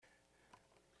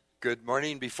Good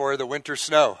morning before the winter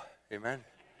snow. Amen.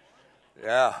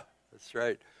 Yeah, that's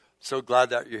right. So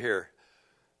glad that you're here.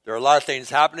 There are a lot of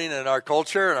things happening in our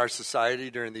culture and our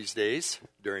society during these days,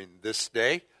 during this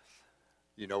day.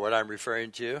 You know what I'm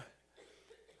referring to.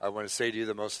 I want to say to you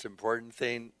the most important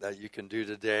thing that you can do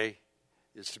today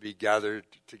is to be gathered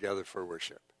together for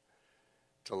worship.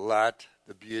 To let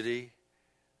the beauty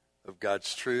of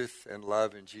God's truth and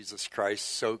love in Jesus Christ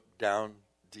soak down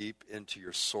deep into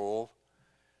your soul,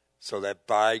 so that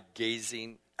by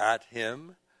gazing at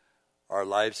Him, our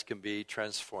lives can be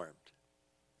transformed.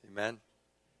 Amen?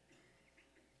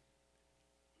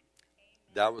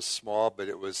 That was small, but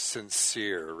it was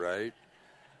sincere, right?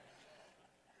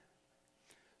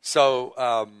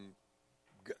 So,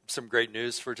 some great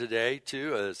news for today,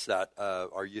 too, is that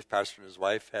our youth pastor and his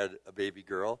wife had a baby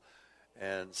girl.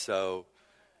 And so,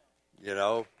 you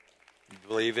know,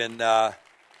 believe in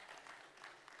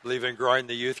growing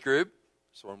the youth group.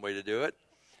 It's one way to do it.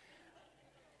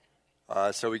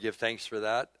 So we give thanks for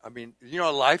that. I mean, you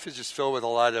know, life is just filled with a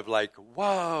lot of like,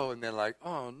 whoa, and then like,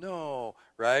 oh no,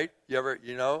 right? You ever,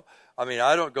 you know? I mean,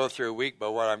 I don't go through a week,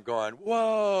 but when I'm going,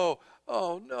 whoa,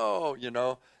 oh no, you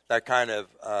know, that kind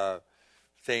of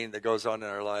thing that goes on in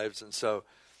our lives. And so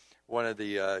one of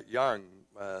the young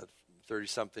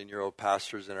 30-something-year-old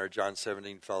pastors in our John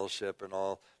 17 fellowship and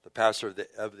all, the pastor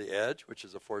of the Edge, which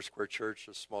is a Foursquare church,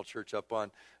 a small church up on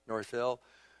North Hill,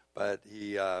 but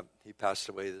he passed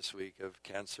away this week of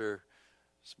cancer,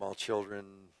 small children,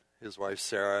 his wife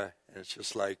Sarah, and it's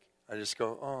just like, I just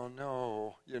go, oh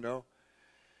no, you know.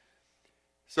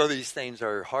 So these things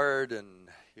are hard and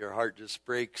your heart just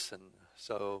breaks, and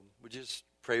so would you just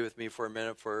pray with me for a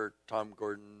minute for Tom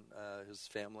Gordon, his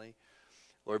family?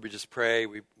 Lord, we just pray,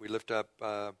 we lift up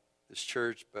this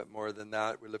church, but more than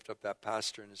that, we lift up that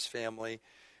pastor and his family.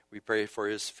 We pray for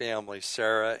his family,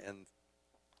 Sarah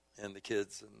and the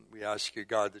kids, and we ask you,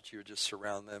 God, that you would just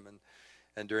surround them.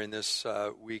 And during this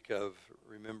week of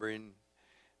remembering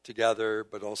together,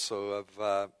 but also of,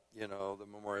 the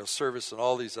memorial service and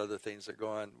all these other things that go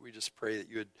on, we just pray that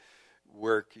you would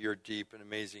work your deep and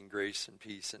amazing grace and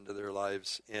peace into their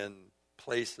lives in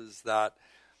places that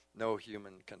no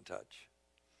human can touch.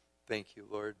 Thank you,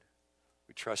 Lord.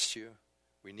 We trust you.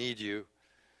 We need you.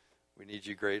 We need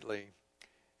you greatly.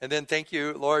 And then thank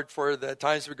you, Lord, for the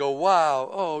times we go, wow,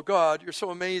 oh God, you're so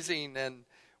amazing. And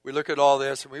we look at all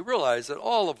this and we realize that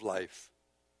all of life,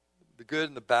 the good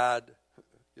and the bad,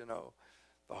 you know,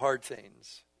 the hard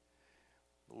things,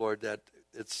 Lord, that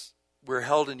we're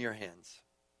held in your hands.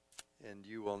 And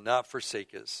you will not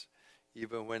forsake us,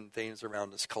 even when things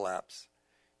around us collapse.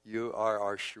 You are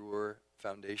our sure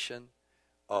foundation,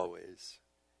 always.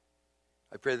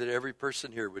 I pray that every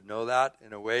person here would know that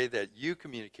in a way that you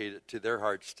communicate it to their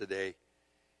hearts today.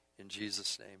 In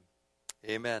Jesus' name,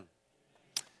 amen.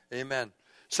 Amen.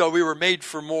 So we were made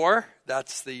for more.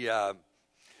 That's the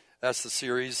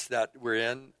series that we're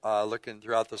in, looking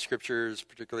throughout the scriptures,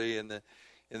 particularly in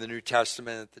the New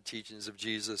Testament, the teachings of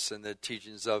Jesus and the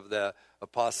teachings of the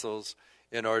apostles,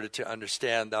 in order to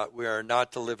understand that we are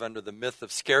not to live under the myth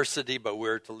of scarcity, but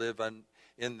we're to live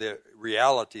in the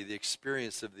reality, the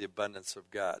experience of the abundance of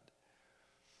God.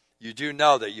 You do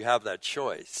know that you have that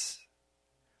choice.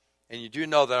 And you do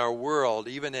know that our world,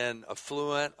 even in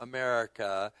affluent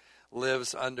America,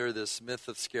 lives under this myth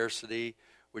of scarcity,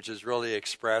 which is really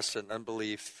expressed in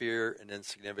unbelief, fear, and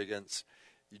insignificance.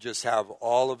 You just have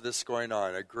all of this going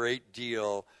on, a great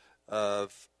deal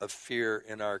of fear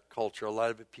in our culture. A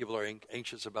lot of people are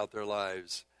anxious about their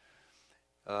lives.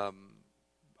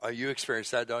 You experience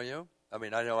that, don't you? I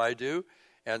mean, I know I do.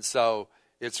 And so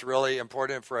it's really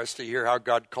important for us to hear how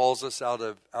God calls us out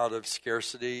of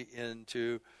scarcity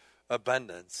into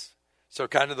abundance. So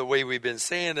kind of the way we've been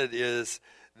saying it is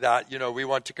that, you know, we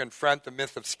want to confront the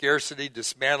myth of scarcity,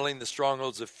 dismantling the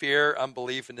strongholds of fear,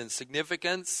 unbelief, and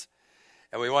insignificance.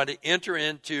 And we want to enter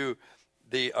into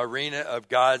the arena of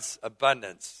God's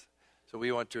abundance. So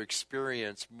we want to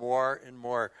experience more and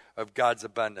more of God's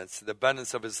abundance, the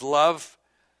abundance of His love,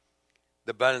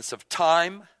 the abundance of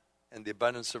time, and the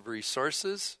abundance of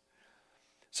resources.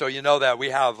 So you know that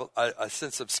we have a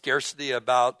sense of scarcity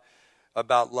about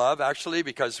love, actually,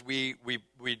 because we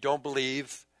don't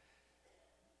believe,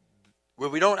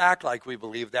 well, we don't act like we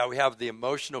believe that we have the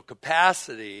emotional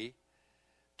capacity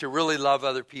to really love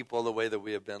other people the way that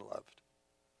we have been loved.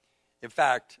 In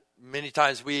fact, many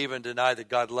times we even deny that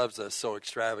God loves us so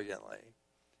extravagantly.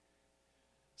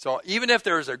 So even if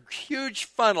there is a huge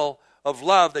funnel of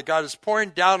love that God is pouring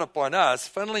down upon us,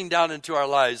 funneling down into our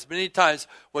lives, many times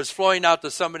what's flowing out to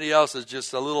somebody else is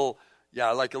just a little,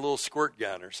 like a little squirt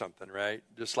gun or something, right?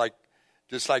 Just like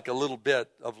a little bit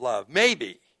of love.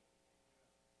 Maybe.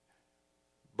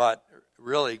 But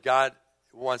really, God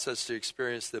wants us to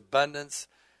experience the abundance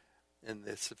and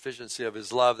the sufficiency of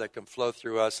his love that can flow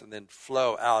through us and then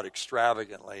flow out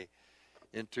extravagantly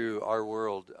into our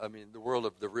world. I mean, the world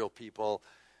of the real people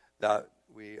that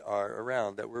we are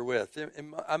around, that we're with.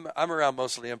 I'm around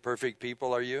mostly imperfect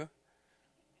people. Are you?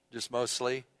 Just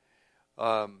mostly?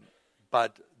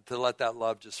 But to let that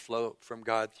love just flow from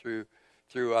God through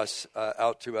us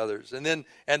out to others. And then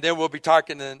we'll be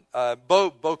talking, and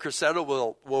Bo Cressetto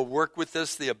will work with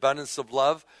this, the abundance of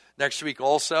love, next week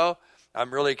also.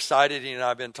 I'm really excited. He and I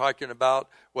have been talking about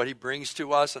what he brings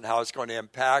to us and how it's going to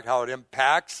impact, how it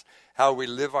impacts how we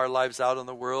live our lives out in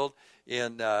the world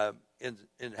in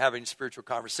having spiritual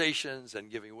conversations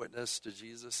and giving witness to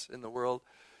Jesus in the world.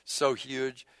 So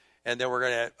huge. And then we're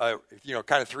going to,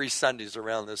 kind of 3 Sundays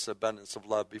around this abundance of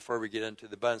love before we get into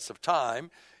the abundance of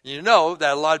time. You know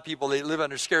that a lot of people, they live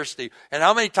under scarcity. And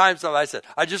how many times have I said,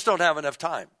 I just don't have enough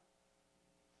time?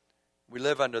 We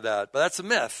live under that. But that's a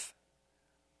myth.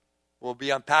 We'll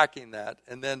be unpacking that.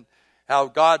 And then how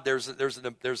God, there's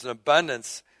an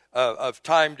abundance of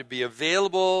time to be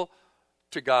available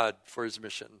to God for his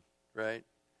mission, right?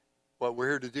 What we're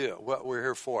here to do, what we're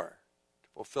here for.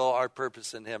 Fulfill our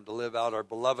purpose in him, to live out our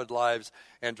beloved lives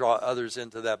and draw others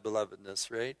into that belovedness,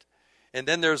 right? And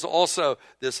then there's also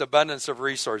this abundance of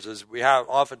resources.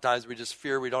 Oftentimes we just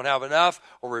fear we don't have enough,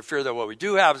 or we fear that what we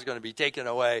do have is going to be taken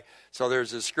away. So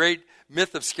there's this great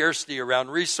myth of scarcity around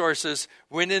resources,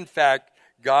 when in fact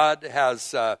God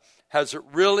has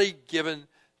really given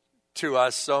to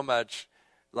us so much,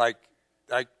 like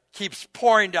keeps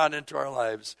pouring down into our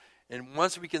lives. And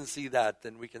once we can see that,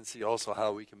 then we can see also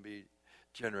how we can be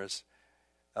generous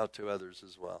out to others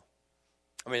as well.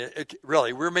 I mean,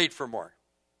 really, we're made for more.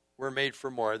 We're made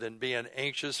for more than being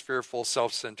anxious, fearful,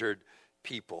 self-centered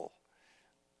people.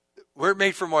 We're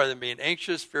made for more than being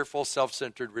anxious, fearful,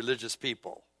 self-centered religious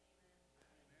people.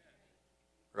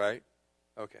 Right?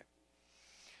 Okay.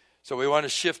 So we want to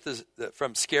shift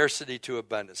from scarcity to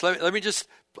abundance. Let me just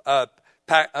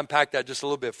unpack that just a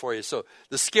little bit for you. So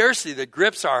the scarcity that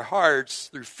grips our hearts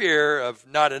through fear of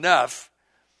not enough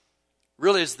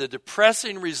really is the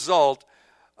depressing result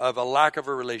of a lack of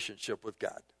a relationship with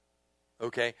God.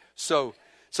 Okay? So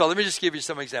let me just give you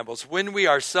some examples. When we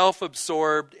are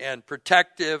self-absorbed and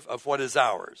protective of what is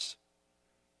ours,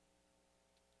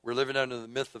 we're living under the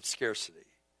myth of scarcity.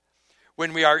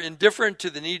 When we are indifferent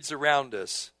to the needs around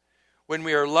us, when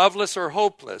we are loveless or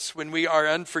hopeless, when we are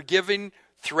unforgiving,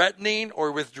 threatening,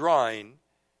 or withdrawing,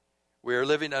 we are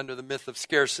living under the myth of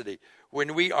scarcity.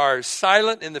 When we are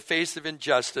silent in the face of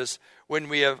injustice, when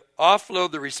we have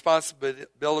offloaded the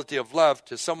responsibility of love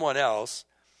to someone else,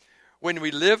 when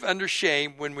we live under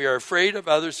shame, when we are afraid of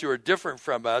others who are different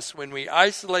from us, when we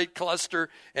isolate, cluster,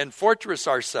 and fortress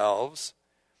ourselves,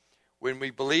 when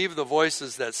we believe the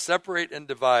voices that separate and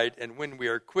divide, and when we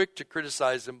are quick to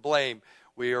criticize and blame,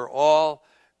 these are all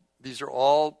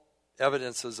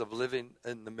evidences of living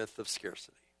in the myth of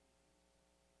scarcity.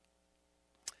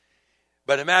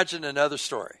 But imagine another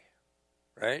story,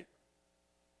 right?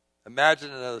 Imagine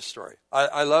another story.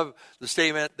 I love the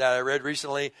statement that I read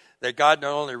recently that God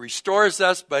not only restores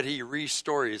us, but he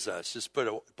restores us. Just put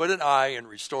an I in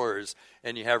restores,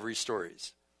 and you have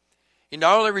restores. He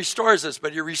not only restores us,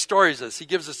 but he restores us. He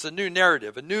gives us a new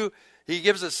narrative, he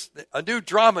gives us a new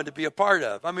drama to be a part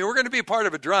of. I mean, we're going to be a part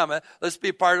of a drama. Let's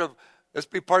be part of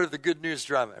the good news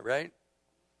drama, right?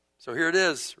 So here it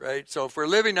is, right? So if we're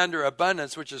living under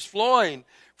abundance, which is flowing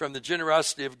from the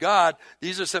generosity of God,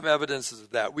 these are some evidences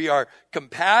of that. We are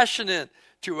compassionate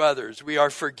to others. We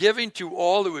are forgiving to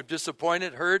all who have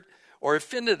disappointed, hurt, or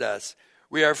offended us.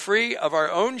 We are free of our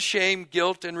own shame,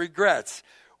 guilt, and regrets.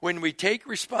 When we take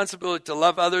responsibility to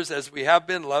love others as we have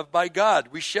been loved by God,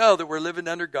 we show that we're living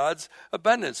under God's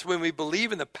abundance. When we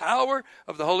believe in the power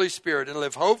of the Holy Spirit and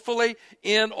live hopefully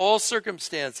in all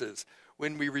circumstances,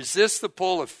 when we resist the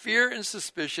pull of fear and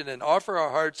suspicion and offer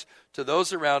our hearts to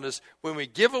those around us, when we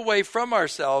give away from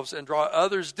ourselves and draw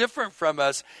others different from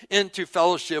us into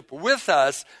fellowship with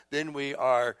us, then we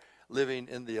are living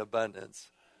in the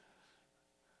abundance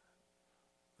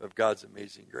of God's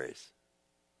amazing grace.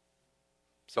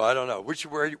 So I don't know.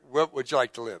 What would you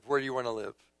like to live? Where do you want to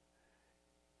live?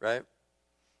 Right?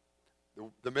 In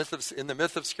the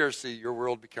myth of scarcity, your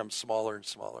world becomes smaller and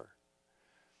smaller.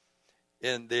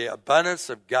 In the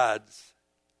abundance of God's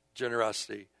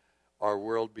generosity, our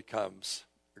world becomes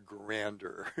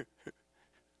grander,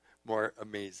 more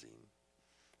amazing.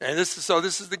 And this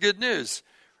is the good news,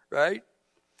 right?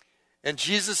 And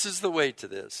Jesus is the way to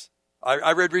this.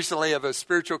 I read recently of a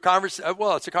spiritual conversation.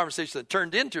 Well, it's a conversation that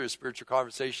turned into a spiritual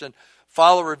conversation.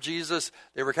 Follower of Jesus,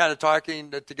 they were kind of talking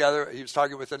together. He was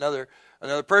talking with another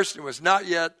person who was not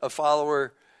yet a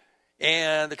follower.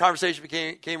 And the conversation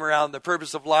came around the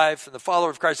purpose of life, and the follower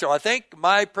of Christ said, I think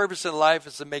my purpose in life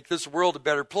is to make this world a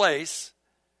better place.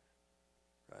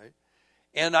 Right?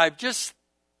 And I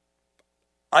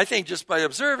think just by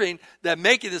observing that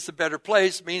making this a better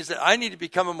place means that I need to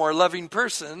become a more loving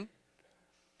person.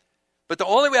 But the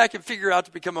only way I can figure out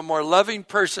to become a more loving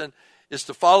person is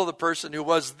to follow the person who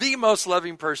was the most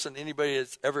loving person anybody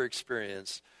has ever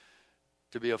experienced,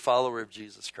 to be a follower of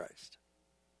Jesus Christ.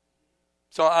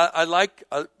 So I like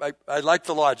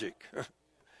the logic.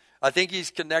 I think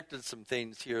he's connected some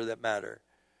things here that matter.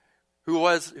 Who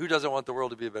doesn't want the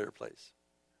world to be a better place?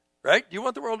 Right? Do you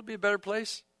want the world to be a better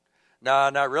place? No,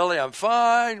 not really. I'm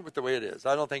fine with the way it is.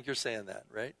 I don't think you're saying that,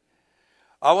 right?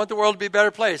 I want the world to be a better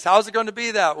place. How's it going to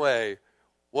be that way?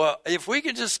 Well, if we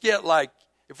can just get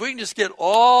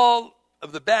all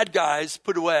of the bad guys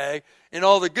put away and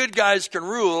all the good guys can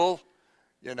rule,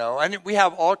 and we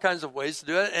have all kinds of ways to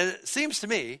do it. And it seems to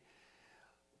me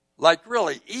like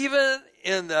really, even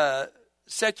in the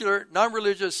secular,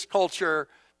 non-religious culture,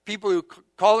 people who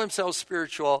call themselves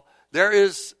spiritual, there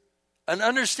is an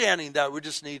understanding that we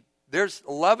just need.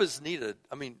 Love is needed.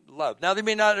 I mean, love. Now, they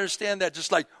may not understand that, just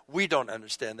like we don't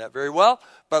understand that very well,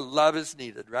 but love is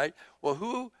needed, right? Well,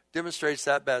 who demonstrates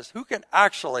that best? Who can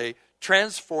actually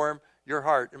transform your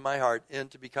heart and my heart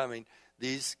into becoming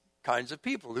these kinds of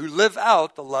people who live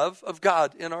out the love of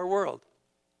God in our world?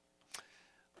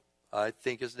 I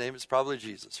think his name is probably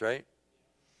Jesus, right?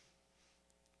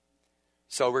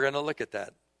 So we're going to look at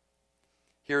that.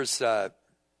 Here's the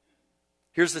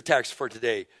text for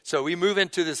today. So we move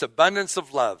into this abundance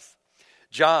of love.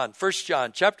 1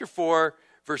 John chapter 4,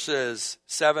 verses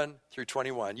 7 through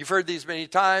 21. You've heard these many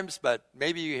times, but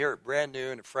maybe you hear it brand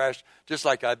new and fresh, just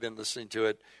like I've been listening to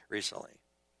it recently.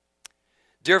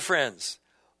 Dear friends,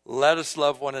 let us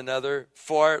love one another,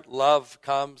 for love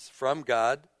comes from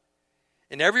God.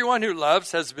 And everyone who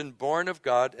loves has been born of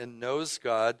God and knows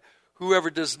God. Whoever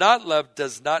does not love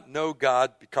does not know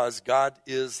God, because God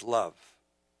is love.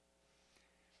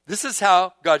 This is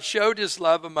how God showed his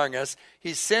love among us.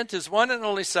 He sent his one and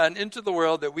only Son into the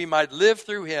world that we might live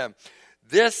through him.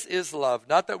 This is love,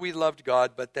 not that we loved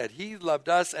God, but that he loved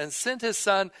us and sent his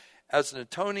Son as an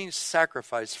atoning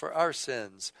sacrifice for our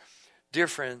sins. Dear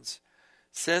friends,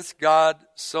 since God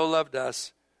so loved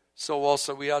us, so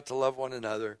also we ought to love one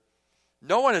another.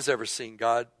 No one has ever seen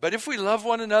God, but if we love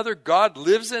one another, God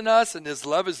lives in us and his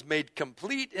love is made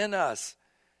complete in us.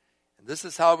 This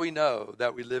is how we know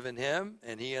that we live in him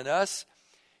and he in us.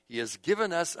 He has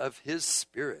given us of his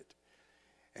Spirit.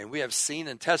 And we have seen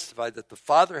and testified that the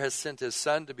Father has sent his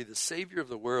Son to be the Savior of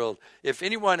the world. If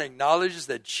anyone acknowledges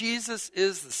that Jesus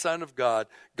is the Son of God,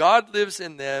 God lives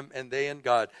in them and they in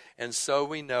God. And so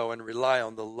we know and rely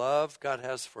on the love God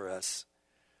has for us.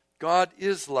 God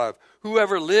is love.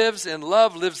 Whoever lives in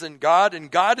love lives in God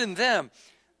and God in them.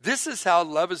 This is how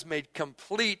love is made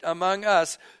complete among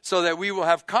us, so that we will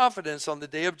have confidence on the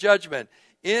day of judgment.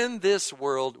 In this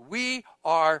world, we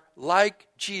are like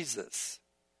Jesus.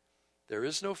 There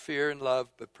is no fear in love,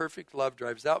 but perfect love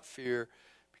drives out fear,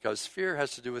 because fear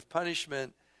has to do with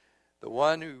punishment. The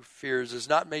one who fears is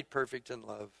not made perfect in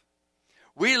love.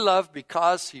 We love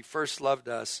because he first loved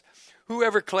us.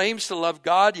 Whoever claims to love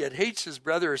God yet hates his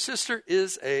brother or sister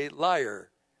is a liar.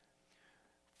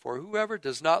 For whoever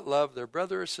does not love their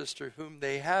brother or sister whom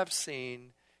they have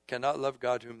seen cannot love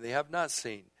God whom they have not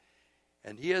seen.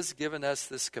 And he has given us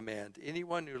this command: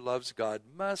 anyone who loves God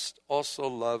must also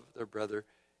love their brother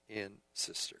and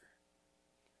sister.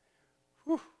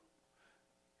 Whew.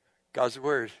 God's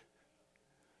word.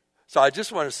 So I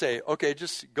just want to say, okay,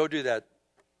 just go do that.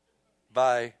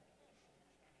 Bye.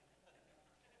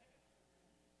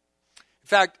 In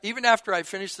fact, even after I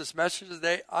finish this message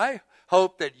today, I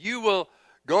hope that you will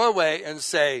go away and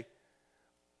say,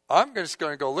 I'm just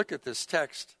going to go look at this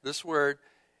text, this word,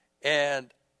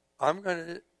 and I'm going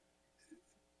to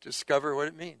discover what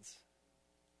it means.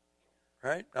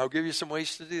 Right? I'll give you some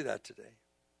ways to do that today.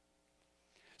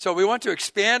 So we want to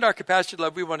expand our capacity to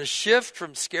love. We want to shift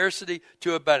from scarcity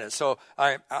to abundance. So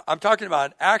I'm talking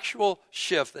about an actual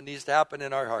shift that needs to happen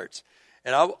in our hearts.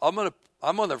 And I'm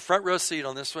on the front row seat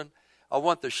on this one. I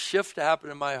want the shift to happen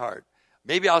in my heart.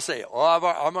 Maybe I'll say,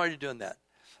 I'm already doing that.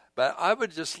 But I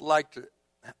would just like to,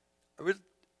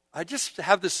 I just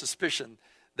have this suspicion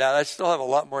that I still have a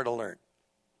lot more to learn.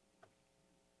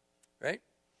 Right?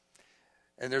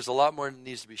 And there's a lot more that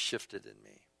needs to be shifted in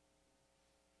me.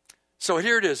 So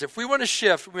here it is. If we want to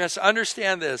shift, we must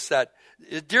understand this, that,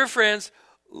 dear friends,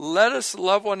 let us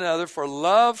love one another, for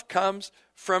love comes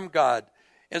from God.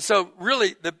 And so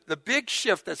really the big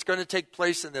shift that's going to take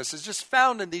place in this is just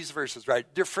found in these verses, right?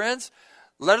 Dear friends,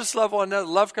 let us love one another.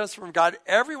 Love comes from God.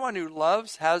 Everyone who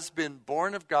loves has been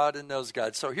born of God and knows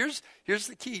God. So here's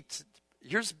the key.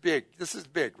 Here's big. This is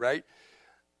big, right?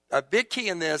 A big key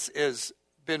in this is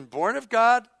been born of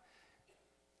God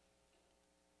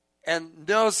and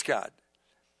knows God.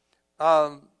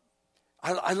 I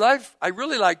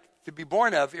really like to be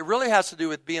born of. It really has to do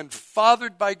with being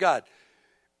fathered by God.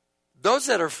 Those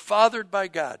that are fathered by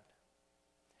God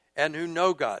and who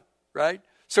know God, right?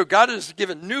 So God has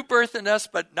given new birth in us,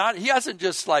 but he hasn't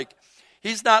just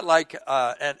he's not like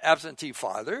an absentee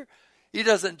father. He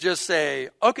doesn't just say,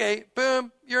 okay,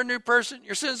 boom, you're a new person.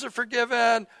 Your sins are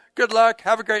forgiven. Good luck.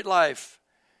 Have a great life.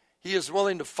 He is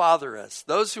willing to father us,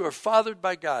 those who are fathered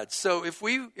by God. So if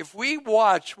we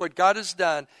watch what God has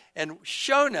done and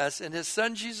shown us in his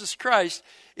son Jesus Christ,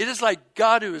 it is like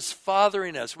God who is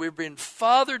fathering us. We've been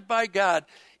fathered by God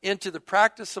into the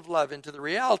practice of love, into the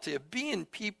reality of being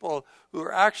people who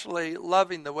are actually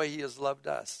loving the way he has loved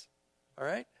us. All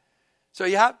right? So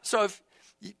if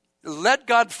you let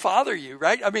God father you,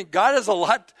 right? I mean, God has a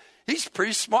lot. He's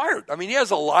pretty smart. I mean, he has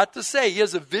a lot to say. He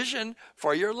has a vision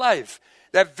for your life.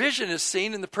 That vision is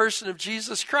seen in the person of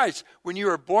Jesus Christ. When you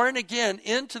are born again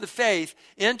into the faith,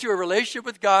 into a relationship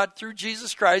with God through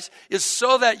Jesus Christ, is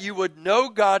so that you would know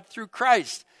God through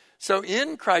Christ. So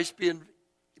in Christ, being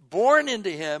born into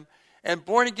him and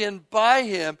born again by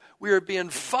him, we are being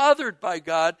fathered by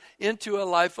God into a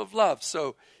life of love.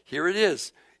 So here it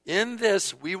is. In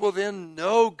this, we will then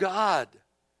know God.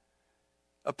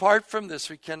 Apart from this,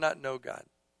 we cannot know God.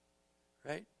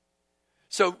 Right?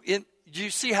 So do you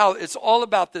see how it's all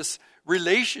about this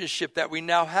relationship that we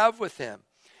now have with him?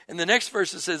 In the next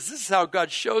verse it says, this is how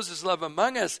God shows his love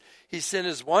among us. He sent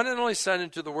his one and only son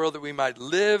into the world that we might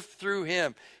live through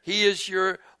him. He is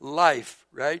your life,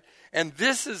 right? And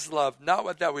this is love,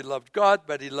 not that we loved God,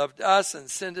 but he loved us and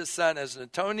sent his son as an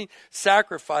atoning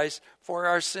sacrifice for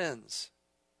our sins.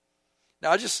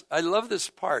 Now I love this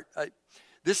part.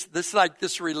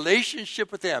 This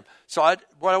relationship with him. So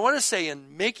what I want to say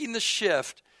in making the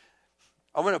shift,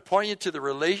 I want to point you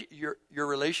to your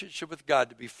relationship with God,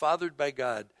 to be fathered by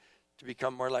God, to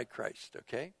become more like Christ,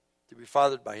 okay? To be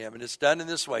fathered by him. And it's done in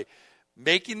this way.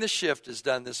 Making the shift is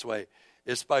done this way.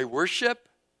 It's by worship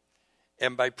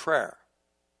and by prayer.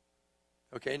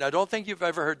 Okay, now don't think you've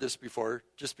ever heard this before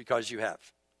just because you have.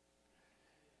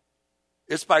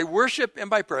 It's by worship and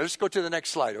by prayer. Let's go to the next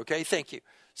slide, okay? Thank you.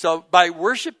 So by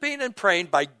worshiping and praying,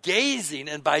 by gazing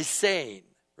and by saying,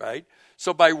 right?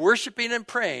 So by worshiping and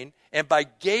praying, and by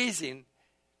gazing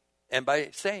and by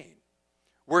saying.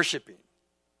 Worshiping.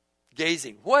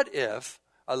 Gazing. What if,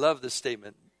 I love this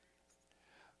statement.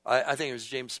 I think it was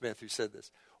James Smith who said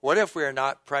this. What if we are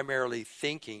not primarily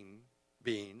thinking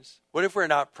beings? What if we're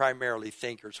not primarily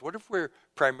thinkers? What if we're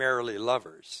primarily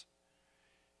lovers?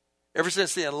 Ever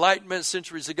since the Enlightenment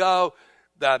centuries ago,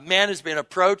 man has been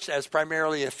approached as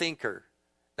primarily a thinker.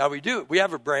 Now we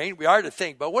have a brain, we are to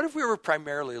think, but what if we were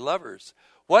primarily lovers?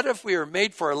 What if we were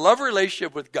made for a love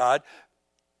relationship with God,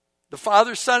 the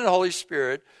Father, Son, and Holy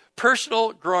Spirit,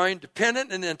 personal, growing,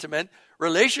 dependent, and intimate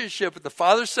relationship with the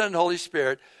Father, Son, and Holy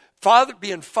Spirit,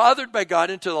 being fathered by God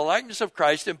into the likeness of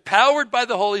Christ, empowered by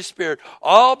the Holy Spirit,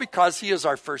 all because he is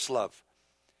our first love.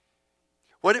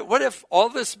 What if all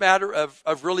this matter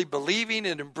of really believing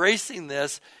and embracing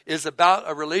this is about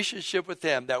a relationship with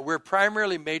him, that we're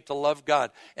primarily made to love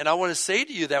God? And I want to say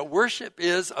to you that worship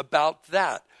is about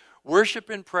that. Worship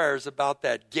and prayer is about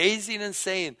that. Gazing and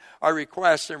saying our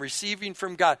requests and receiving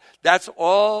from God. That's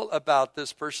all about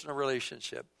this personal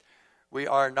relationship. We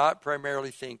are not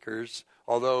primarily thinkers,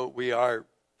 although we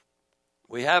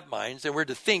have minds, and we're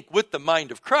to think with the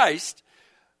mind of Christ,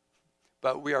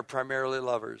 but we are primarily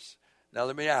lovers. Now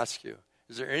let me ask you,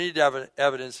 is there any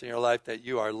evidence in your life that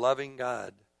you are loving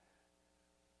God?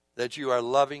 That you are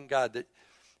loving God?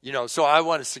 So I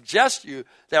want to suggest to you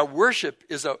that worship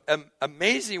is an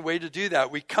amazing way to do that.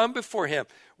 We come before him.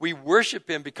 We worship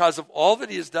him because of all that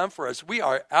he has done for us. We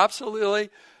are absolutely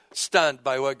stunned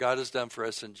by what God has done for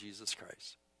us in Jesus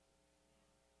Christ.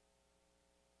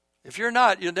 If you're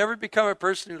not, you'll never become a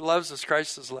person who loves as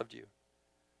Christ has loved you.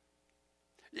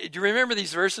 Do you remember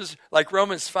these verses like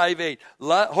Romans 5:8?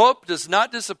 Hope does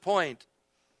not disappoint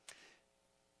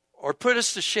or put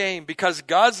us to shame, because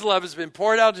God's love has been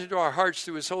poured out into our hearts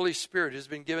through his Holy Spirit who's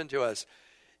been given to us.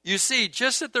 You see,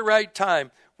 just at the right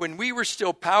time, when we were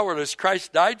still powerless,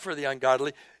 Christ died for the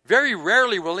ungodly. Very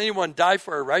rarely will anyone die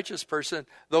for a righteous person,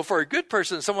 though for a good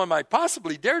person, someone might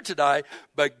possibly dare to die.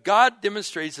 But God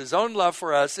demonstrates his own love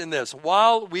for us in this.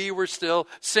 While we were still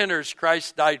sinners,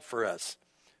 Christ died for us.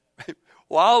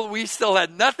 While we still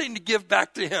had nothing to give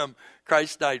back to him,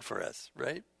 Christ died for us,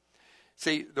 right?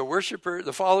 See,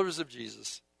 the followers of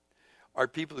Jesus are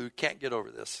people who can't get over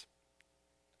this.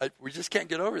 We just can't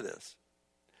get over this.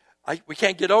 We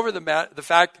can't get over the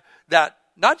fact that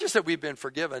not just that we've been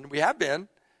forgiven, we have been,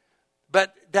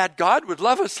 but that God would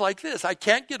love us like this. I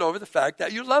can't get over the fact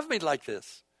that you love me like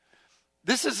this.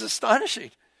 This is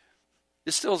astonishing.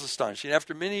 It still is astonishing.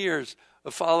 After many years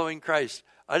of following Christ,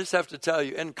 I just have to tell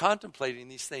you, and contemplating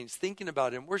these things, thinking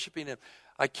about him, worshiping him,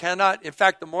 I cannot, in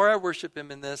fact, the more I worship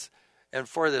him in this and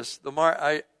for this, the more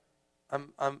I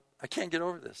can't get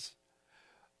over this.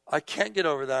 I can't get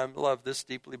over that I'm loved this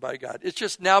deeply by God. It's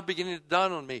just now beginning to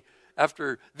dawn on me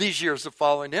after these years of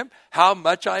following him, how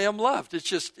much I am loved.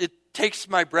 It takes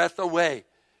my breath away.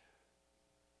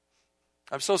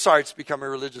 I'm so sorry it's become a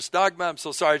religious dogma. I'm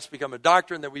so sorry it's become a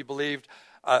doctrine that we believed.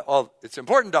 It's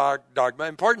important dogma,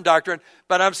 important doctrine,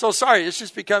 but I'm so sorry it's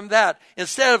just become that.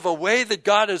 Instead of a way that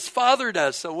God has fathered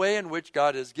us, a way in which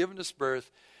God has given us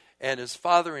birth and is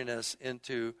fathering us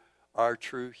into our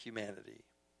true humanity.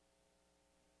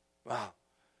 Wow.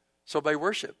 So by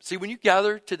worship. See, when you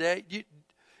gather today, do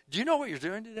you know what you're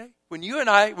doing today? When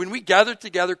we gather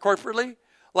together corporately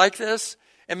like this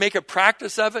and make a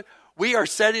practice of it, we are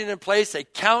setting in place a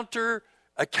counterculture.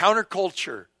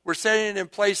 We're setting in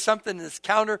place something that's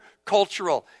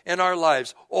countercultural in our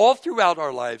lives, all throughout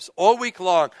our lives, all week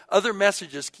long. Other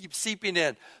messages keep seeping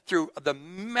in through the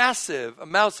massive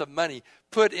amounts of money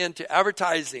put into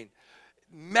advertising.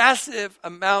 Massive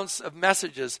amounts of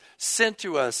messages sent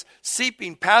to us,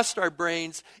 seeping past our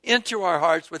brains into our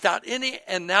hearts without any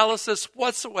analysis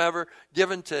whatsoever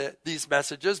given to these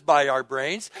messages by our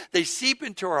brains. They seep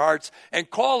into our hearts and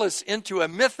call us into a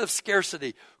myth of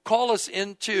scarcity, call us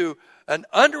into an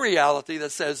unreality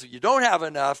that says you don't have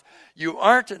enough, you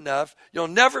aren't enough, you'll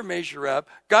never measure up,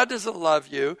 God doesn't love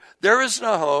you, there is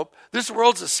no hope, this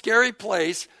world's a scary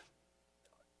place.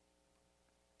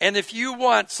 And if you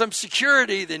want some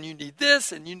security, then you need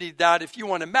this and you need that. If you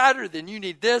want to matter, then you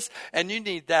need this and you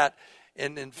need that.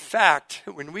 And in fact,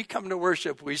 when we come to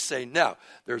worship, we say, no,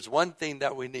 there's one thing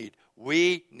that we need.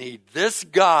 We need this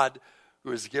God who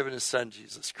has given his son,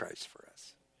 Jesus Christ, for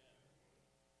us.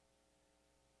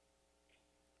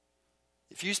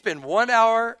 If you spend 1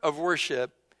 hour of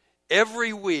worship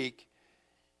every week,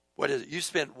 what is it? You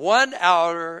spend 1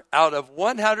 hour out of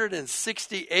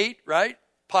 168, right?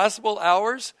 Possible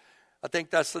hours, I think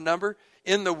that's the number,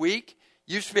 in the week.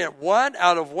 You've spent 1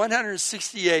 out of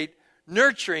 168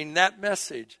 nurturing that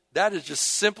message. That is just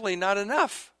simply not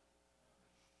enough.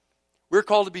 We're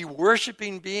called to be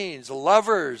worshiping beings,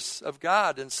 lovers of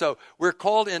God. And so we're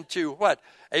called into what?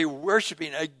 A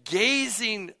worshiping, a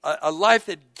gazing, a life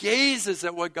that gazes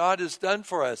at what God has done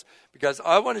for us. Because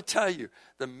I want to tell you,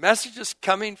 the messages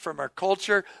coming from our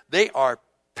culture, they are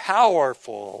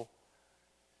powerful.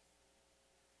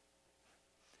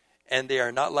 And they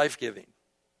are not life-giving.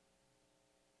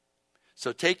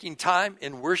 So taking time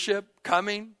in worship,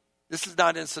 coming, this is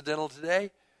not incidental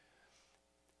today.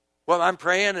 What I'm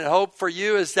praying and hope for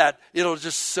you is that it'll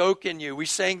just soak in you. We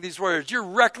sang these words, your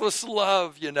reckless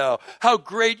love, how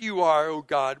great you are, oh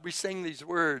God. We sang these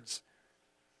words.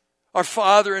 Our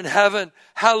Father in heaven,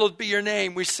 hallowed be your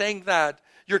name. We sang that.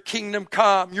 Your kingdom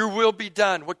come, your will be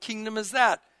done. What kingdom is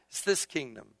that? It's this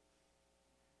kingdom.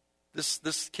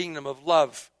 This kingdom of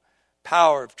love.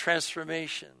 Power of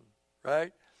transformation,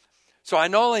 right? So I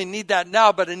not only need that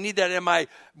now, but I need that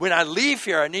when I leave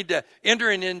here, I need to enter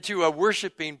into a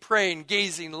worshiping, praying,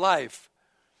 gazing life.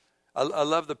 I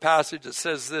love the passage that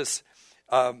says this,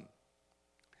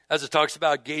 as it talks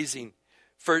about gazing.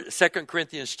 For 2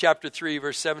 Corinthians chapter 3,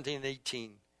 verse 17 and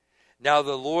 18. Now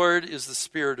the Lord is the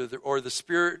Spirit, the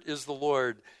Spirit is the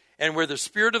Lord. And where the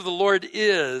Spirit of the Lord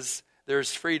is,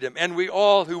 there's freedom. And we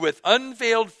all who with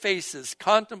unveiled faces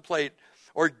contemplate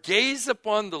or gaze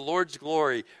upon the Lord's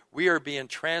glory, we are being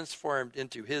transformed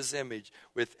into his image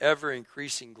with ever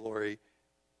increasing glory.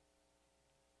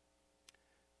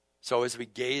 So as we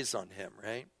gaze on him,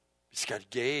 right? Just got to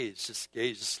gaze,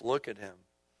 just look at him.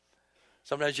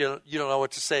 Sometimes you don't know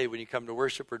what to say when you come to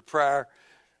worship or prayer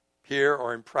here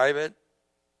or in private,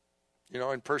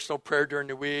 in personal prayer during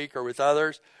the week or with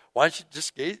others. Why don't you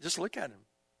just gaze, just look at him.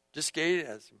 Just gaze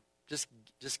at him.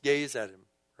 Just gaze at him,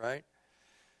 right?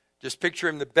 Just picture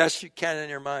him the best you can in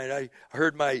your mind. I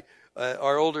heard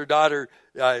our older daughter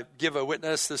give a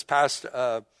witness this past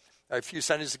a few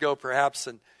Sundays ago, perhaps,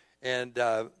 And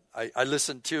I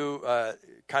listened to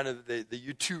kind of the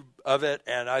YouTube of it,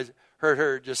 and I heard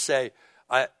her just say,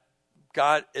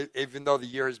 God, even though the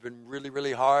year has been really,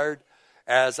 really hard,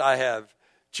 as I have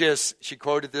she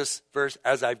quoted this verse,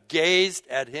 as I've gazed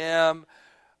at him,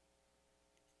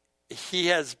 he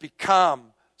has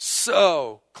become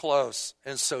so close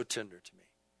and so tender to me.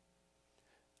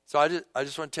 So I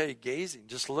just want to tell you, gazing,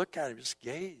 just look at him, just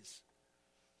gaze.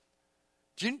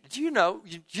 Do you know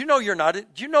we're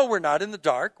not in the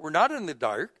dark? We're not in the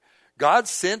dark. God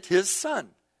sent his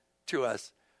son to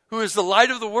us, who is the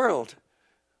light of the world,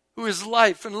 who is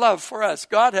life and love for us.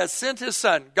 God has sent his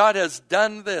son. God has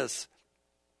done this.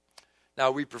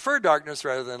 Now, we prefer darkness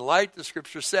rather than light, the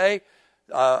scriptures say,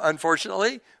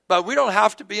 unfortunately, but we don't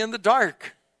have to be in the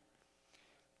dark.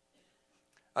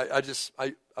 I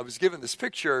was given this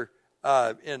picture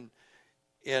in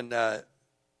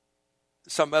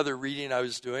some other reading I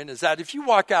was doing, is that if you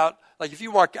walk out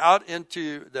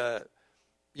into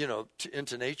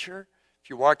into nature, if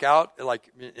you walk out, like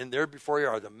in there before you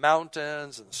are the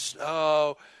mountains and the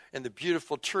snow and the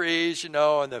beautiful trees, and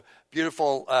the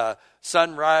beautiful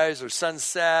sunrise or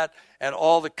sunset and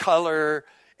all the color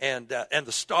and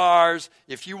the stars.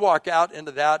 If you walk out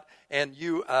into that and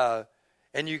you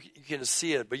can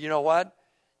see it, but you know what?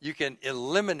 You can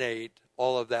eliminate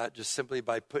all of that just simply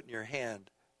by putting your hand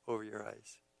over your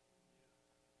eyes.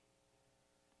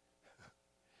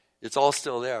 It's all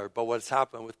still there, but what's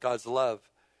happened with God's love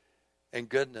and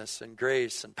goodness and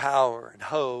grace and power and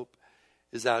hope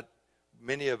is that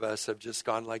many of us have just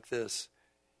gone like this.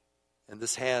 And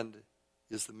this hand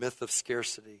is the myth of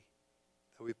scarcity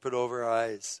that we put over our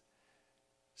eyes.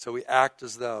 So we act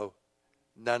as though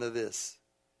none of this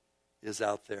is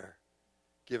out there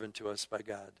given to us by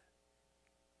God.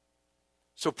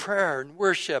 So prayer and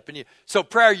worship, you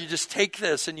just take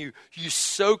this and you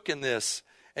soak in this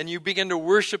and you begin to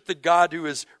worship the God who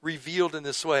is revealed in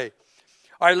this way.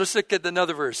 All right, let's look at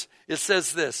another verse. It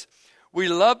says this: we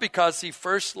love because he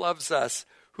first loves us.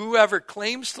 Whoever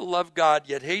claims to love God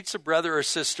yet hates a brother or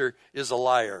sister is a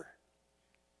liar.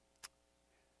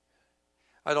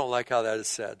 I don't like how that is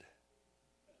said.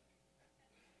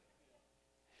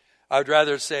 I would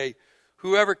rather say,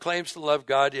 whoever claims to love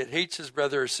God yet hates his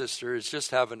brother or sister is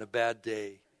just having a bad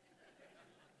day.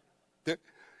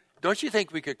 Don't you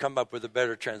think we could come up with a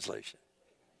better translation?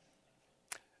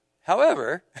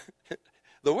 However,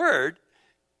 the word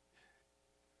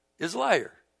is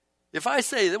liar. If I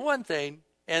say the one thing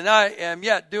and I am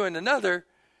yet doing another,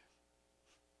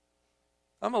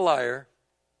 I'm a liar.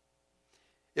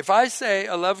 If I say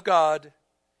I love God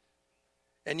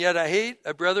and yet I hate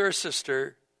a brother or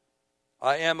sister,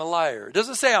 I am a liar. It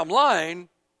doesn't say I'm lying. It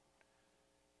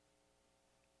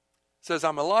says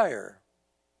I'm a liar.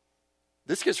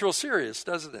 This gets real serious,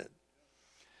 doesn't it?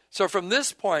 So from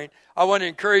this point, I want to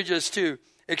encourage us to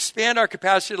expand our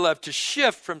capacity to love, to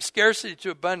shift from scarcity to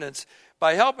abundance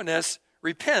by helping us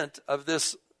repent of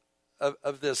this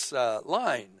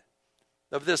lying,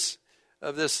 of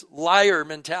this liar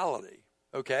mentality.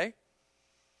 Okay,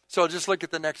 so just look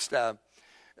at the next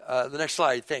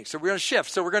slide. Thanks. So we're going to shift.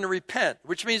 So we're going to repent,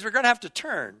 which means we're going to have to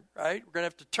turn. Right? We're going to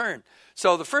have to turn.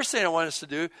 So the first thing I want us to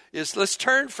do is let's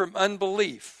turn from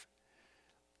unbelief.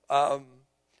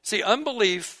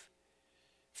 Unbelief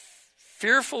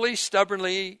fearfully,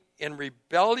 stubbornly, and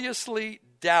rebelliously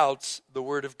doubts the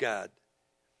Word of God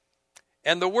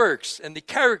and the works and the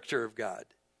character of God.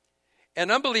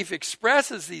 And unbelief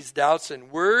expresses these doubts in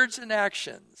words and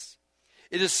actions.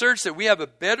 It asserts that we have a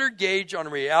better gauge on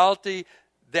reality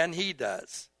than he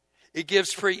does. It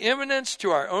gives preeminence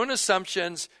to our own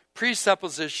assumptions,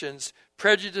 presuppositions,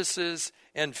 prejudices,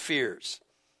 and fears.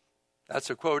 That's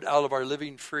a quote out of our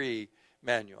Living Free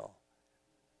manual.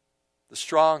 The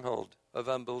stronghold of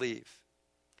unbelief.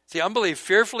 See, unbelief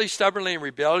fearfully, stubbornly, and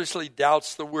rebelliously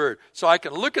doubts the Word. So I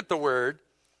can look at the Word.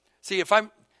 See,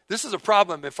 this is a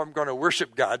problem if I'm going to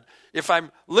worship God. If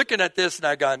I'm looking at this and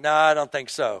I go, no, I don't think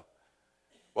so.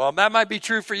 Well, that might be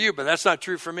true for you, but that's not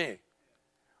true for me.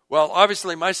 Well,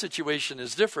 obviously my situation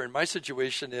is different. My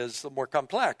situation is more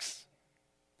complex.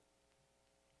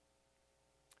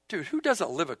 Dude, who doesn't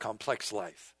live a complex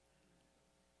life?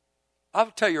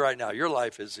 I'll tell you right now, your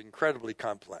life is incredibly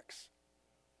complex.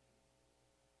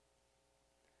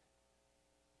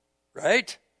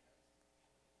 Right?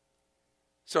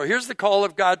 So here's the call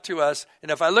of God to us.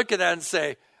 And if I look at that and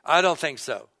say, I don't think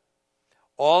so,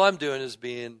 all I'm doing is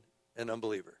being an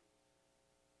unbeliever.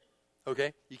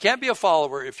 Okay? You can't be a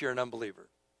follower if you're an unbeliever.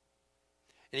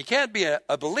 And you can't be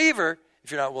a believer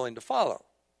if you're not willing to follow.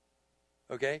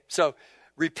 Okay? So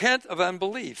repent of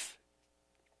unbelief.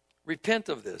 Repent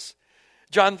of this.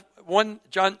 1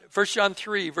 John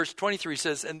 3, verse 23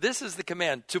 says, and this is the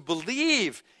command, to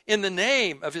believe in the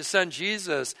name of his son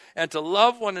Jesus and to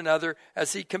love one another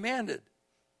as he commanded.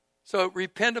 So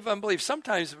repent of unbelief.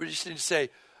 Sometimes we just need to say,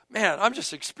 man, I'm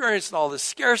just experiencing all this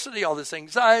scarcity, all this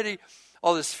anxiety,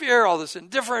 all this fear, all this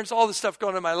indifference, all this stuff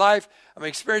going on in my life. I'm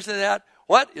experiencing that.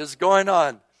 What is going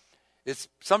on? It's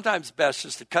sometimes best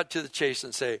just to cut to the chase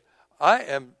and say, I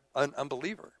am an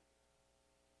unbeliever.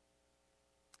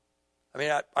 I mean,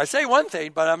 I say one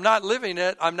thing, but I'm not living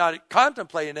it. I'm not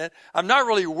contemplating it. I'm not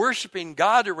really worshiping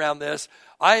God around this.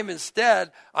 I am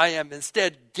instead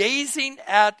gazing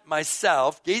at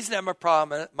myself, gazing at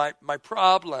my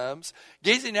problems,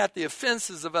 gazing at the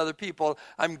offenses of other people.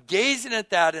 I'm gazing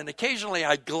at that, and occasionally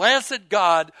I glance at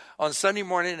God on Sunday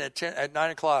morning at 9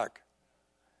 o'clock.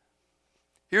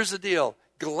 Here's the deal.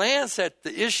 Glance at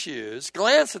the issues,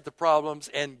 glance at the problems,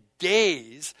 and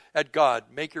gaze at God.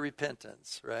 Make your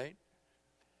repentance, right?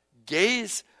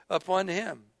 Gaze upon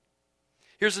him.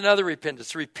 Here's another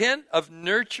repentance. Repent of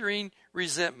nurturing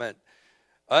resentment.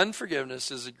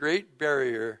 Unforgiveness is a great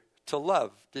barrier to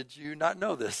love. Did you not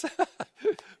know this?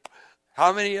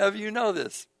 How many of you know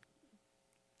this?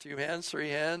 2 hands, 3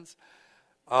 hands?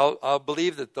 I'll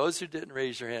believe that those who didn't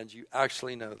raise your hands, you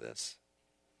actually know this.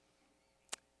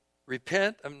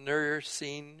 Repent of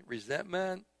nursing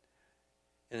resentment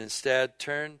and instead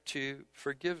turn to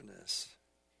forgiveness.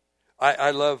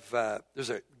 I love, there's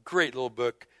a great little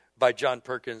book by John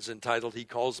Perkins entitled He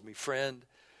Calls Me Friend.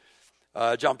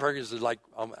 John Perkins is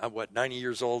 90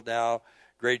 years old now,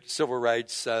 great civil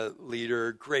rights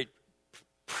leader, great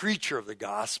preacher of the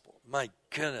gospel. My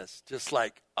goodness, just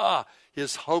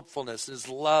his hopefulness, his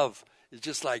love is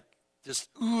just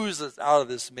oozes out of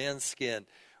this man's skin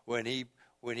when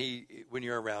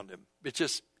you're around him. It's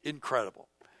just incredible.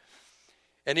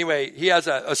 Anyway, he has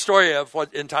a story of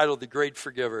what entitled The Great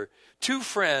Forgiver. 2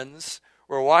 friends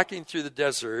were walking through the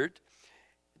desert.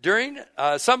 During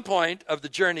some point of the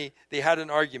journey, they had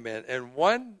an argument, and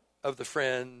one of the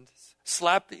friends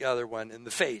slapped the other one in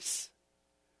the face.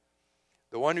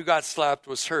 The one who got slapped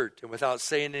was hurt, and without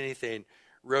saying anything,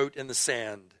 wrote in the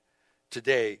sand,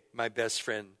 "Today, my best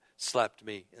friend slapped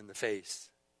me in the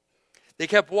face." They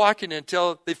kept walking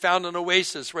until they found an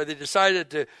oasis where they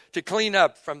decided to clean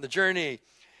up from the journey.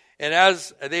 And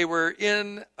as they were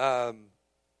in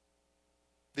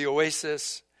the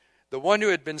oasis, the one who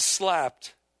had been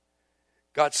slapped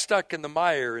got stuck in the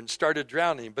mire and started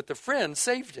drowning, but the friend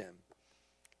saved him.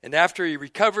 And after he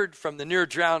recovered from the near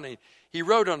drowning, he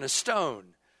wrote on a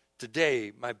stone,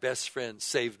 "Today, my best friend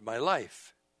saved my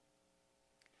life."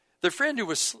 The friend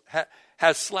who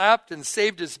has slapped and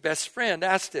saved his best friend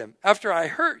asked him, "After I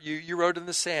hurt you, you wrote in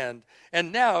the sand,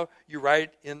 and now you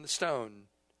write in the stone.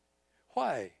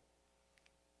 Why?"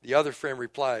 The other friend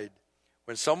replied,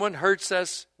 "When someone hurts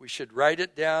us, we should write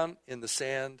it down in the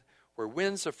sand where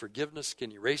winds of forgiveness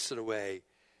can erase it away.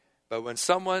 But when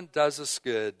someone does us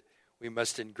good, we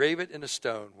must engrave it in a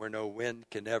stone where no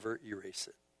wind can ever erase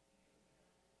it."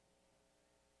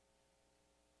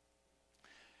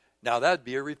 Now that'd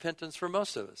be a repentance for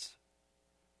most of us.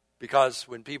 Because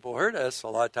when people hurt us, a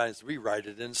lot of times we write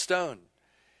it in stone.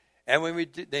 And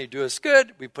when they do us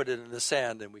good, we put it in the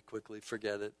sand and we quickly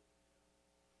forget it.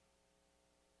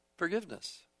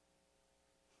 Forgiveness.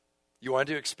 You want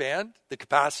to expand the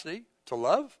capacity to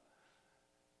love?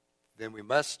 Then we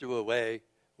must do away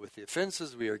with the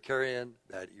offenses we are carrying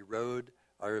that erode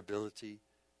our ability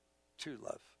to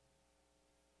love.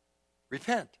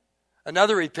 Repent.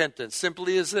 Another repentance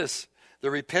simply is this: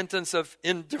 the repentance of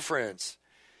indifference.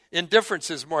 Indifference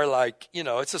is more like,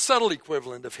 it's a subtle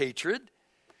equivalent of hatred,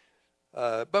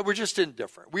 but we're just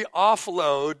indifferent. We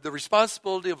offload the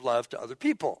responsibility of love to other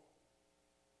people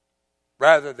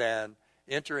rather than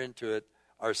enter into it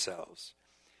ourselves.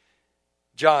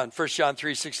 1 John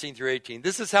 3, 16 through 18.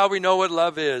 This is how we know what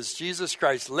love is. Jesus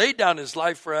Christ laid down his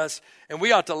life for us, and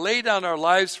we ought to lay down our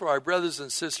lives for our brothers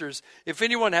and sisters. If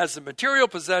anyone has the material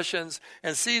possessions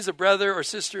and sees a brother or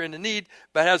sister in need,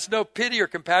 but has no pity or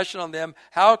compassion on them,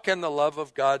 how can the love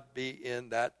of God be in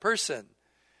that person?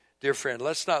 Dear friend,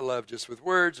 let's not love just with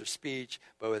words or speech,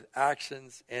 but with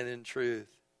actions and in truth.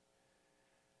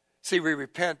 See, we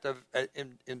repent of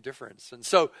indifference. And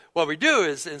so what we do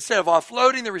is, instead of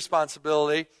offloading the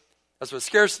responsibility, that's what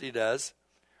scarcity does,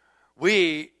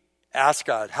 we ask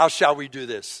God, how shall we do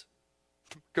this?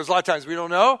 Because a lot of times we don't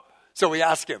know, so we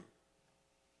ask him,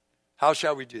 how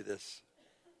shall we do this?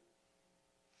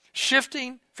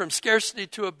 Shifting from scarcity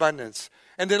to abundance.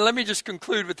 And then let me just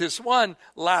conclude with this one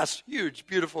last huge,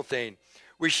 beautiful thing.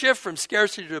 We shift from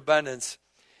scarcity to abundance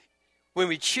when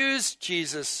we choose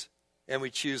Jesus and we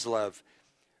choose love.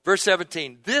 Verse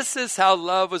 17, this is how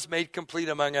love was made complete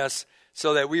among us,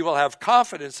 so that we will have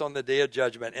confidence on the day of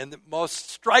judgment. And the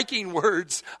most striking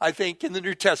words, I think, in the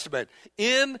New Testament,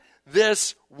 in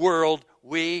this world,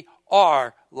 we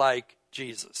are like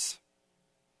Jesus.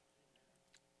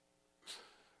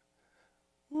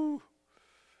 Woo.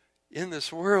 In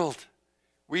this world,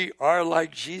 we are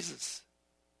like Jesus.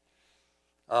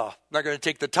 I'm not going to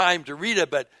take the time to read it,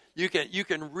 but you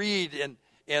can read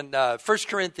in 1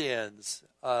 Corinthians,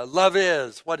 love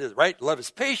is, what is it, right? Love is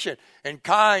patient and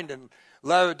kind, and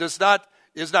love is not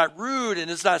rude, and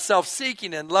is not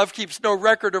self-seeking, and love keeps no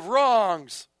record of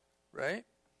wrongs, right?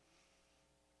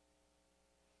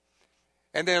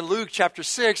 And then Luke chapter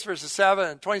 6, verses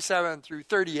 27 through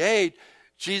 38,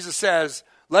 Jesus says,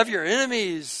 love your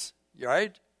enemies,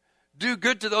 right? Do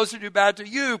good to those who do bad to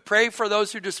you. Pray for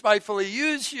those who despitefully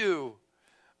use you.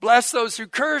 Bless those who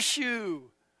curse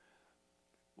you.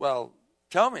 Well,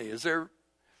 tell me, is there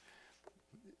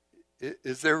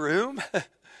room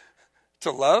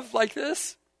to love like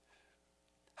this?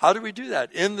 How do we do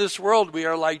that? In this world, we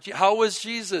are like, how was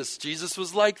Jesus? Jesus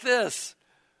was like this.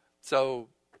 So,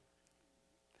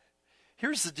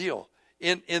 here's the deal.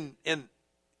 In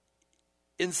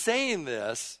saying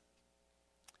this,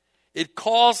 it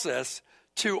calls us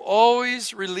to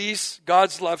always release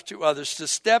God's love to others, to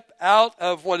step out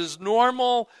of what is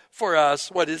normal for us,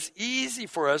 what is easy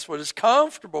for us, what is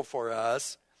comfortable for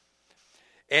us,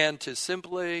 and to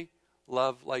simply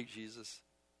love like Jesus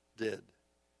did.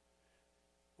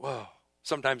 Whoa.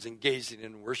 Sometimes engaging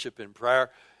in worship and prayer.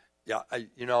 Yeah,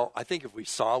 I think if we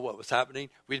saw what was happening,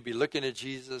 we'd be looking at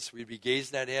Jesus, we'd be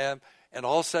gazing at him, and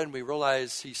all of a sudden we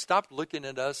realize he stopped looking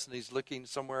at us and he's looking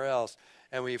somewhere else.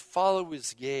 And we follow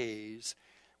his gaze,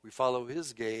 and we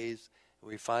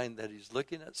find that he's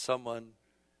looking at someone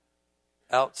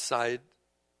outside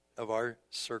of our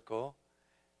circle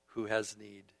who has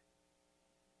need.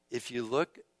 If you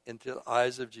look into the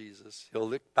eyes of Jesus, he'll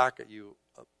look back at you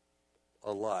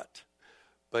a lot.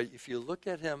 But if you look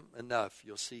at him enough,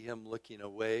 you'll see him looking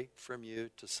away from you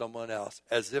to someone else,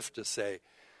 as if to say,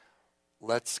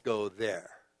 let's go there.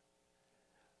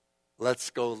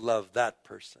 Let's go love that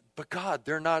person. But God,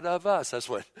 they're not of us. That's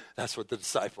what the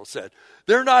disciples said.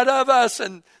 They're not of us,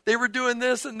 and they were doing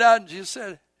this and that. And Jesus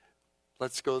said,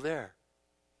 let's go there.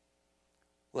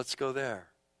 Let's go there.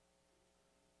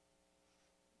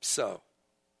 So,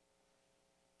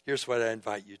 here's what I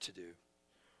invite you to do.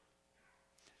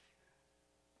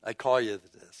 I call you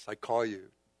to this. I call you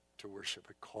to worship.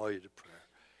 I call you to prayer.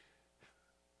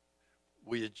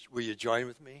 Will you join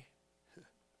with me?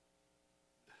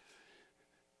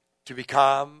 To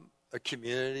become a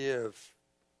community of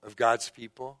God's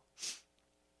people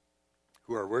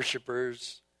who are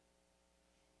worshipers,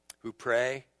 who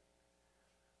pray,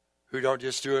 who don't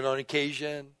just do it on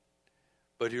occasion,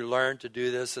 but who learn to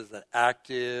do this as an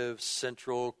active,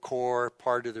 central, core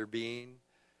part of their being.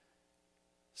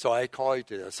 So I call you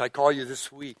to this. I call you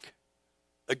this week.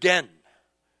 Again,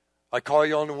 I call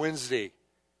you on Wednesday.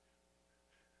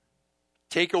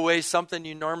 Take away something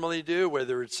you normally do,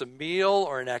 whether it's a meal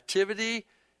or an activity,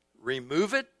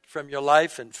 remove it from your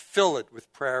life and fill it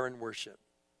with prayer and worship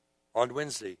on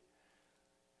Wednesday.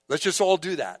 Let's just all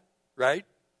do that, right?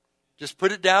 Just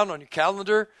put it down on your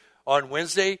calendar on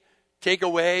Wednesday. Take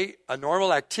away a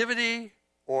normal activity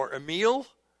or a meal.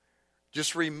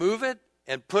 Just remove it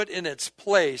and put in its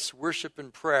place worship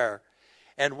and prayer.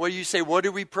 And what do you say? What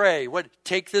do we pray?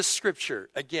 Take this scripture.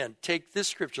 Again, take this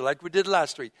scripture like we did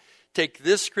last week. Take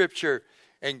this scripture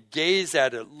and gaze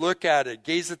at it, look at it,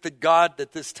 gaze at the God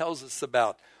that this tells us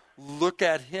about. Look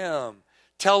at him.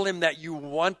 Tell him that you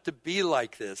want to be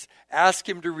like this. Ask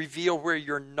him to reveal where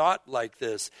you're not like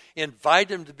this. Invite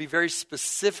him to be very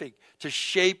specific, to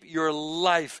shape your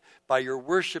life by your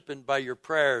worship and by your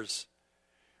prayers.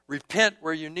 Repent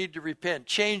where you need to repent.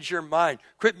 Change your mind.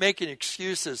 Quit making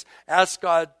excuses. Ask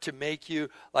God to make you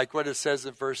like what it says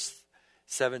in verse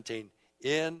 17.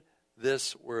 In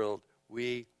this world,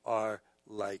 we are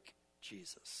like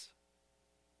Jesus.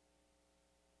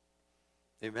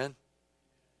 Amen?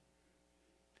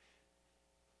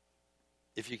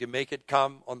 If you can make it,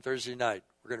 come on Thursday night.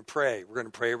 We're going to pray. We're going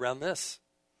to pray around this.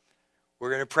 We're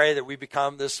going to pray that we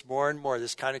become this more and more,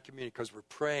 this kind of community, because we're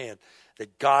praying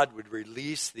that God would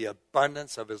release the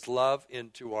abundance of his love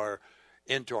into our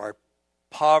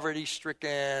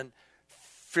poverty-stricken,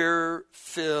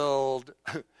 fear-filled,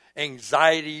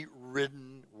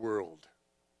 anxiety-ridden world.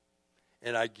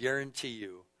 And I guarantee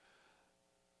you,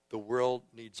 the world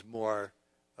needs more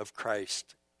of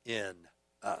Christ in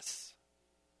us.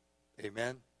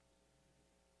 Amen?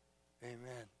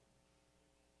 Amen.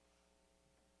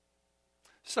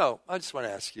 So, I just want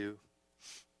to ask you,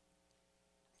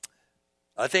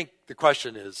 I think the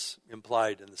question is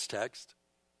implied in this text.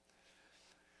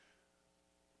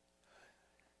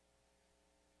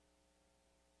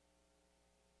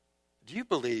 Do you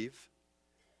believe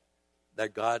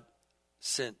that God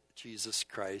sent Jesus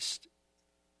Christ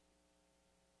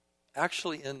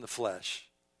actually in the flesh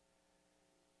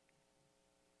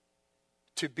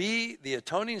to be the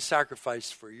atoning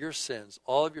sacrifice for your sins,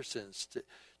 all of your sins,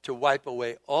 to wipe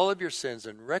away all of your sins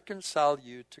and reconcile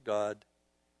you to God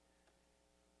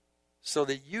so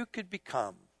that you could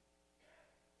become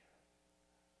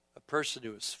a person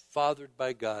who is fathered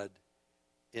by God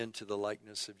into the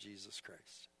likeness of Jesus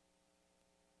Christ?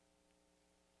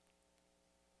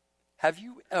 Have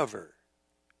you ever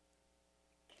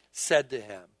said to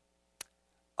him,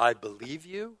 I believe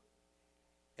you,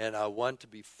 and I want to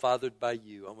be fathered by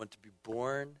you. I want to be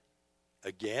born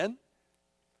again.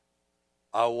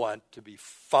 I want to be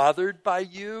fathered by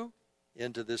you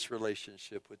into this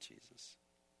relationship with Jesus.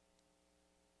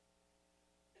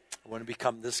 I want to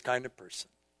become this kind of person.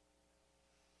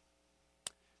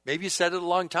 Maybe you said it a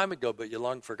long time ago, but you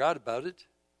long forgot about it.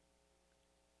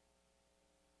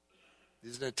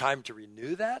 Isn't it time to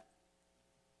renew that?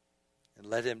 And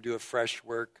let him do a fresh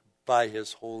work by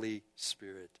his Holy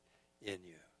Spirit in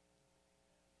you.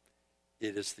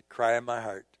 It is the cry of my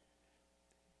heart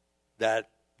that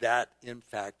in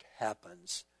fact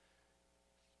happens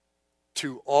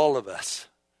to all of us.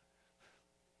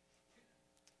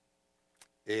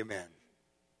 Amen.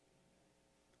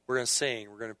 We're going to sing.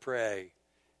 We're going to pray.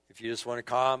 If you just want to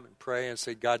come and pray and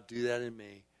say, God, do that in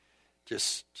me,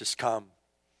 just come.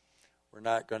 We're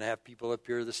not going to have people up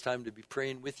here this time to be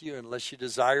praying with you unless you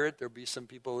desire it. There'll be some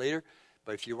people later.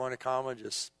 But if you want to come and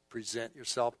just present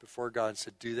yourself before God and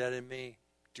say, do that in me.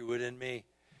 Do it in me.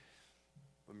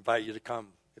 I invite you to come.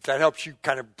 If that helps you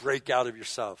kind of break out of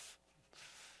yourself,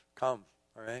 come.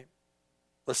 All right?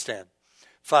 Let's stand.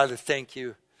 Father, thank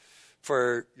you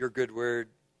for your good word.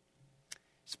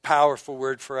 It's a powerful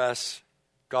word for us.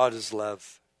 God is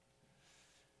love.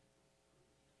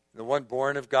 The one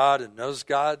born of God and knows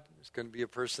God is going to be a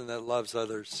person that loves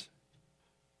others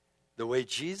the way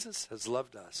Jesus has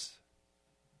loved us.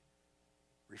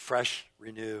 Refresh,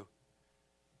 renew,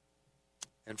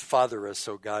 and father us,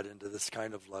 oh God, into this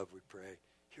kind of love, we pray.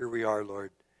 Here we are,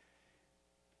 Lord.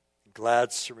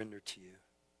 Glad surrender to you.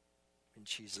 In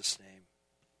Jesus' name.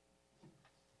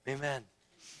 Amen.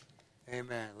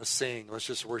 Amen. Let's sing. Let's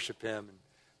just worship him. And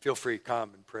feel free to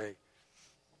come and pray.